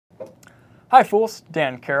Hi fools,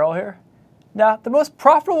 Dan Carroll here. Now, the most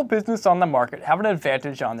profitable business on the market have an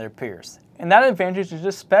advantage on their peers, and that advantage is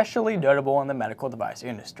especially notable in the medical device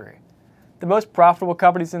industry. The most profitable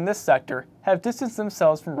companies in this sector have distanced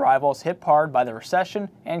themselves from rivals hit hard by the recession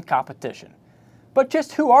and competition. But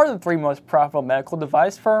just who are the three most profitable medical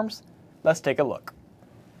device firms? Let's take a look.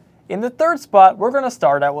 In the third spot, we're going to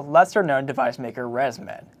start out with lesser-known device maker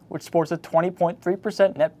ResMed, which sports a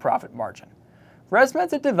 20.3% net profit margin. ResMed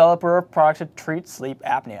is a developer of products to treat sleep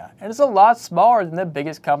apnea and is a lot smaller than the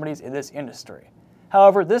biggest companies in this industry.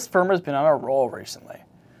 However, this firm has been on a roll recently.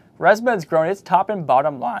 ResMed has grown its top and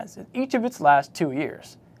bottom lines in each of its last 2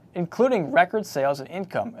 years, including record sales and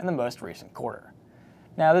income in the most recent quarter.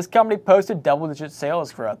 Now, this company posted double-digit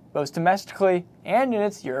sales growth both domestically and in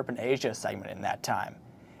its Europe and Asia segment in that time.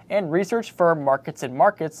 And research firm Markets and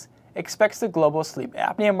Markets expects the global sleep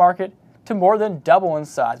apnea market to more than double in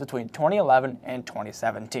size between 2011 and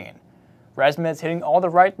 2017. ResMed is hitting all the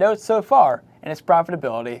right notes so far, and its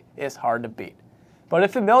profitability is hard to beat. But a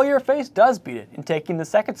familiar face does beat it in taking the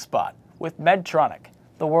second spot with Medtronic,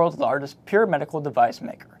 the world's largest pure medical device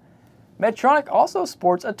maker. Medtronic also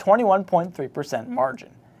sports a 21.3%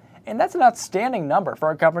 margin, and that's an outstanding number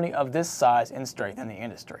for a company of this size and strength in the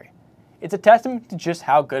industry. It's a testament to just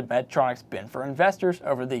how good Medtronic's been for investors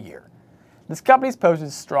over the year. This company's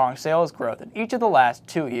posted strong sales growth in each of the last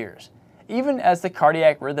 2 years, even as the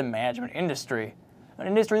cardiac rhythm management industry, an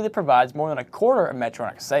industry that provides more than a quarter of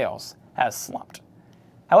Medtronic's sales, has slumped.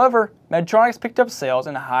 However, Medtronic's picked up sales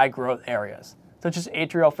in high growth areas, such as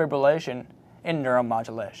atrial fibrillation and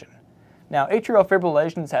neuromodulation. Now, atrial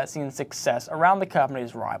fibrillation has seen success around the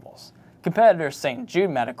company's rivals. Competitor St. Jude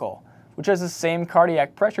Medical, which has the same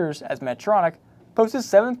cardiac pressures as Medtronic, posted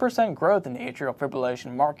 7% growth in the atrial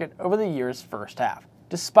fibrillation market over the year's first half,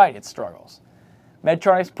 despite its struggles.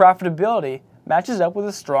 Medtronic's profitability matches up with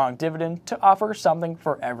a strong dividend to offer something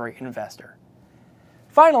for every investor.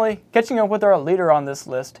 Finally, catching up with our leader on this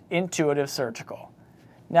list, Intuitive Surgical.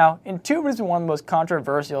 Now, Intuitive has been one of the most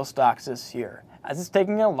controversial stocks this year, as it's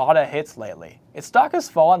taking a lot of hits lately. Its stock has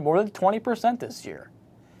fallen more than 20% this year.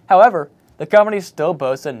 However, the company still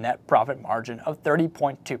boasts a net profit margin of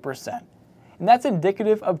 30.2%. And that's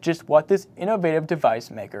indicative of just what this innovative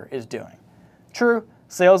device maker is doing. True,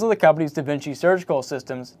 sales of the company's Da Vinci surgical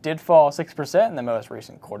systems did fall 6% in the most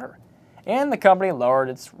recent quarter, and the company lowered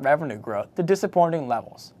its revenue growth to disappointing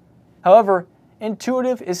levels. However,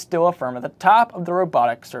 Intuitive is still a firm at the top of the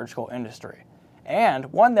robotic surgical industry,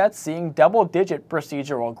 and one that's seeing double-digit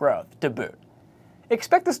procedural growth to boot.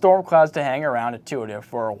 Expect the storm clouds to hang around Intuitive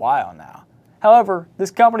for a while now. However,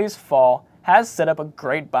 this company's fall has set up a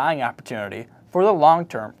great buying opportunity for the long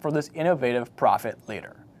term for this innovative profit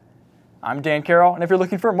leader. I'm Dan Carroll, and if you're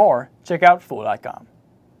looking for more, check out Fool.com.